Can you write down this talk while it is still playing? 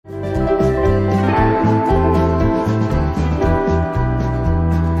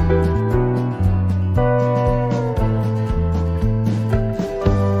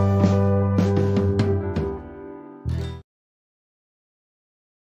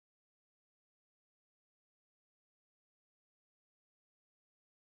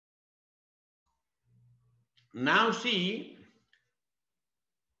Now see,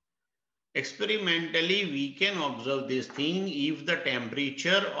 experimentally we can observe this thing. If the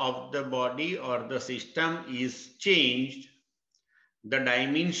temperature of the body or the system is changed, the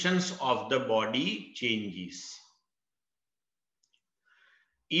dimensions of the body changes.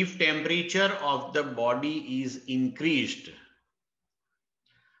 If temperature of the body is increased,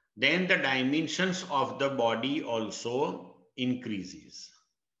 then the dimensions of the body also increases,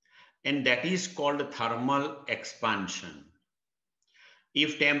 and that is called thermal expansion.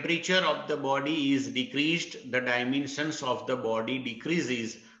 If temperature of the body is decreased, the dimensions of the body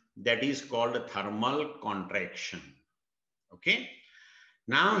decreases, that is called thermal contraction. Okay.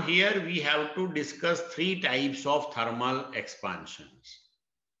 Now here we have to discuss three types of thermal expansions: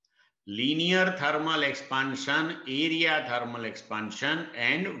 linear thermal expansion, area thermal expansion,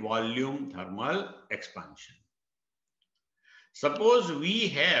 and volume thermal expansion. Suppose we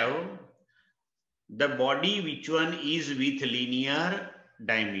have the body which one is with linear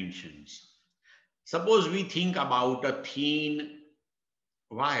dimensions. Suppose we think about a thin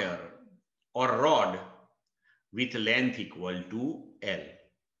wire or rod with length equal to L.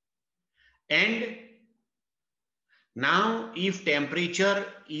 And now if temperature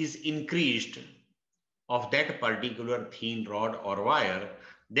is increased of that particular thin rod or wire,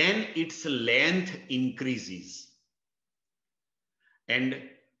 then its length increases. And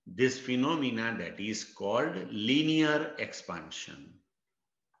this phenomena that is called linear expansion.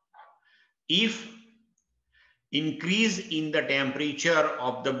 If increase in the temperature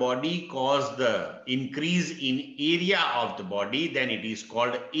of the body cause the increase in area of the body, then it is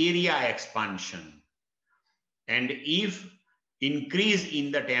called area expansion. And if increase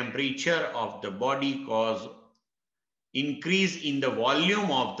in the temperature of the body cause increase in the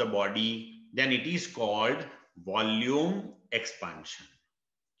volume of the body, then it is called volume expansion.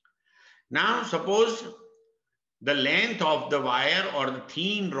 Now suppose the length of the wire or the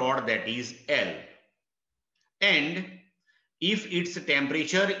thin rod, that is L, and if its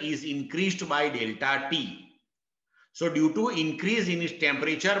temperature is increased by delta T. So due to increase in its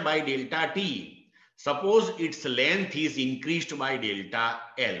temperature by delta T, suppose its length is increased by delta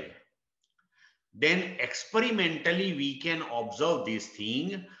L. Then experimentally we can observe this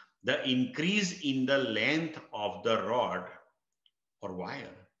thing, the increase in the length of the rod or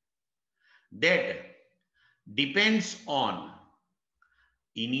wire, that depends on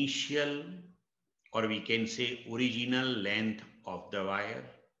initial, or we can say original length of the wire,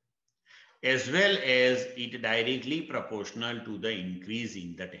 as well as it directly proportional to the increase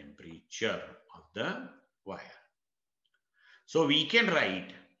in the temperature of the wire. So we can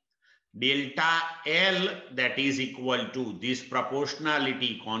write delta L, that is equal to this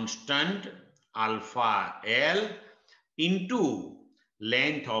proportionality constant alpha L into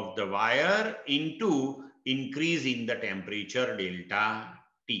length of the wire into increase in the temperature delta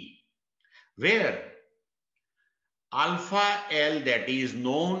T, where alpha L, that is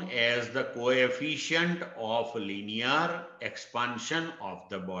known as the coefficient of linear expansion of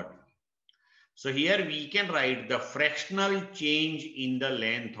the body. So here we can write the fractional change in the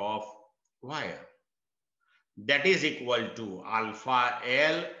length of wire, that is equal to alpha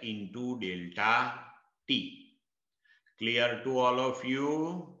L into delta T. Clear to all of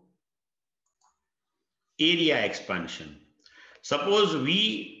you? Area expansion. Suppose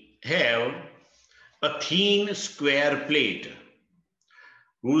we have a thin square plate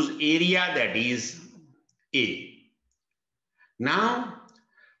whose area, that is A. Now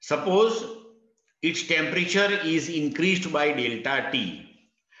suppose its temperature is increased by delta T,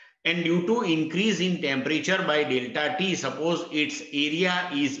 and due to increase in temperature by delta T, suppose its area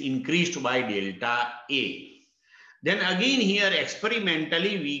is increased by delta A. Then again here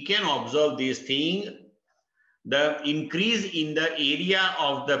experimentally we can observe this thing, the increase in the area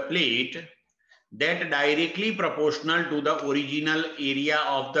of the plate that directly proportional to the original area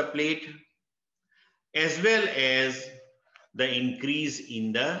of the plate, as well as the increase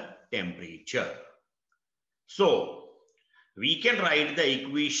in the temperature. So we can write the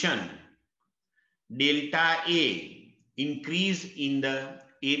equation delta A, increase in the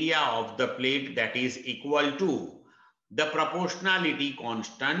area of the plate, that is equal to the proportionality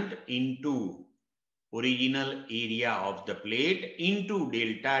constant into original area of the plate into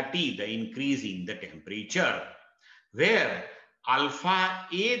delta T, the increase in the temperature, where alpha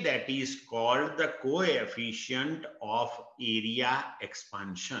A, that is called the coefficient of area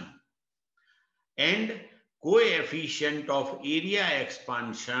expansion, and coefficient of area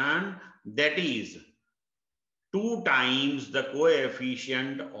expansion, that is 2 times the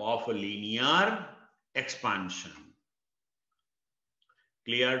coefficient of linear expansion.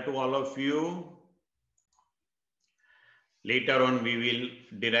 Clear to all of you? Later on, we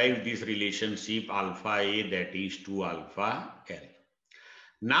will derive this relationship alpha A, that is 2 alpha L.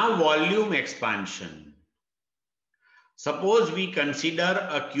 Now, volume expansion. Suppose we consider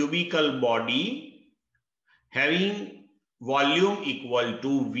a cubical body having volume equal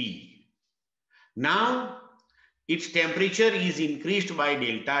to V. Now, its temperature is increased by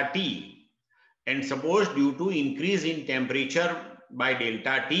delta T. And suppose due to increase in temperature by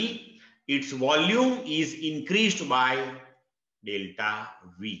delta T, its volume is increased by delta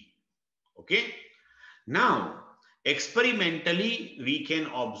V. Okay. Now, experimentally, we can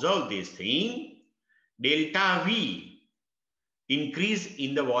observe this thing. Delta V increase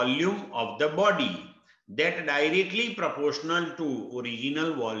in the volume of the body, that directly proportional to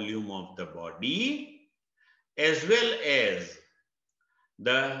original volume of the body, as well as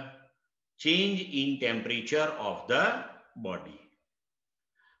the change in temperature of the body.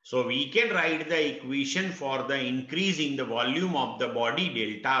 So we can write the equation for the increase in the volume of the body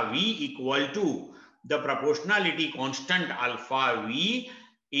delta V equal to the proportionality constant alpha V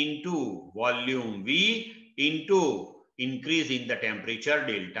into volume V into increase in the temperature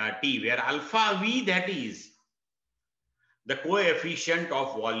delta T, where alpha V, that is the coefficient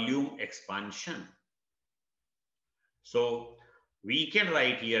of volume expansion. So we can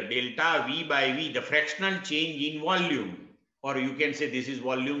write here delta V by V, the fractional change in volume, or you can say this is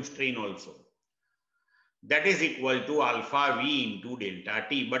volume strain also. That is equal to alpha V into delta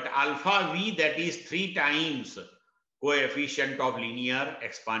T. But alpha V, that is 3 times coefficient of linear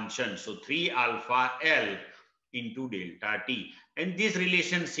expansion. So 3 alpha L into delta T. And this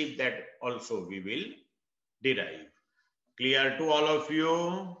relationship that also we will derive. Clear to all of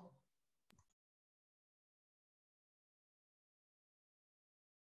you?